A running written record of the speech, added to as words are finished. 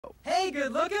Hey,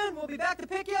 good looking, we'll be back to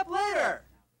pick you up later.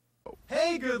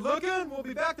 Hey, good looking, we'll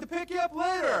be back to pick you up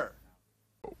later.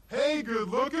 Hey, good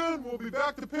looking, we'll be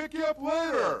back to pick you up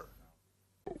later.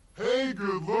 Hey,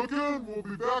 good looking, we'll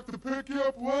be back to pick you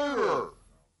up later.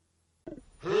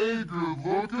 Hey, good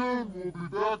looking, we'll be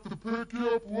back to pick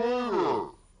you up later.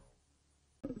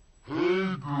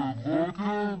 Hey, good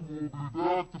looking, we'll be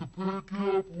back to pick you up later.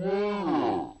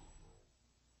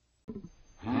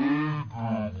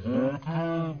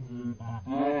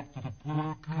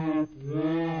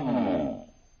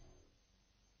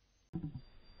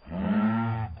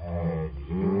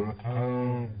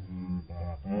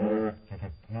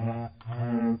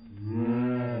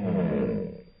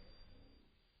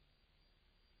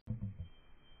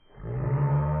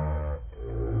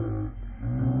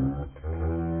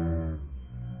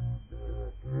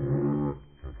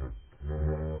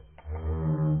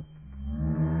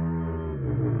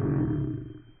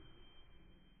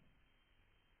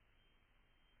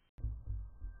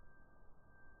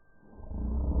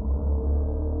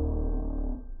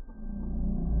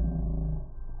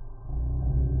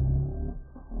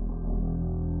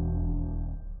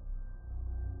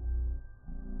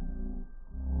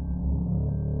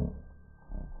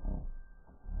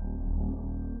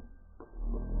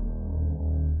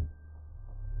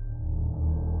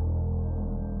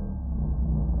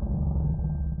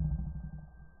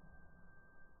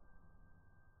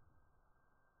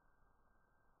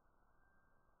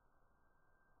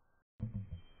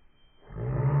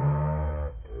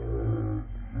 good looking, we'll be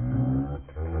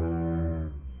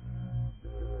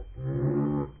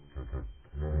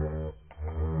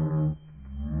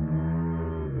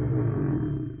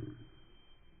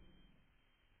to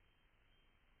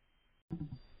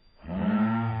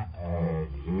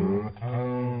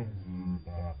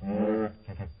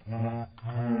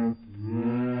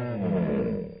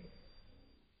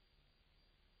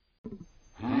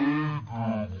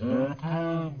pick you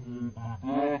up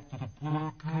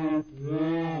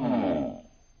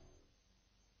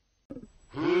later.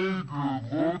 Hey,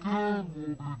 good looking, we'll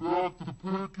be back to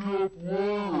pick you up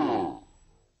later.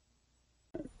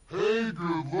 Hey,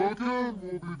 good looking,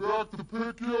 we'll be back to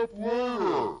pick you up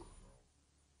later.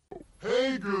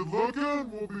 Hey, good looking,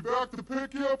 we'll be back to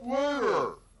pick you up later.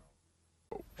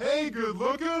 Hey, good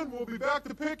looking, we'll be back to pick you up later. Hey, good looking, we'll be back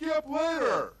to pick you up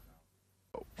later.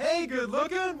 Hey, good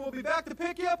looking, we'll be back to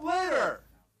pick you up later.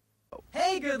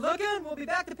 Hey, good looking, we'll be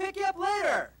back to pick you up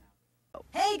later. Hey,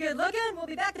 good looking, we'll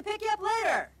be back to pick you up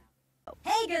later.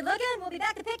 Hey, good looking, we'll be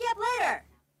back to pick you up later.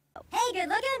 Hey, good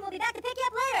looking, we'll be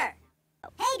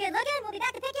back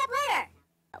to pick you up later.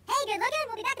 Hey, good looking,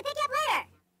 we'll be back to pick you up later.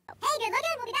 Hey, good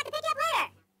looking, we'll be back to pick you up later.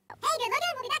 Hey,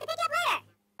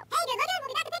 good looking,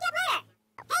 we'll be back to pick you up later.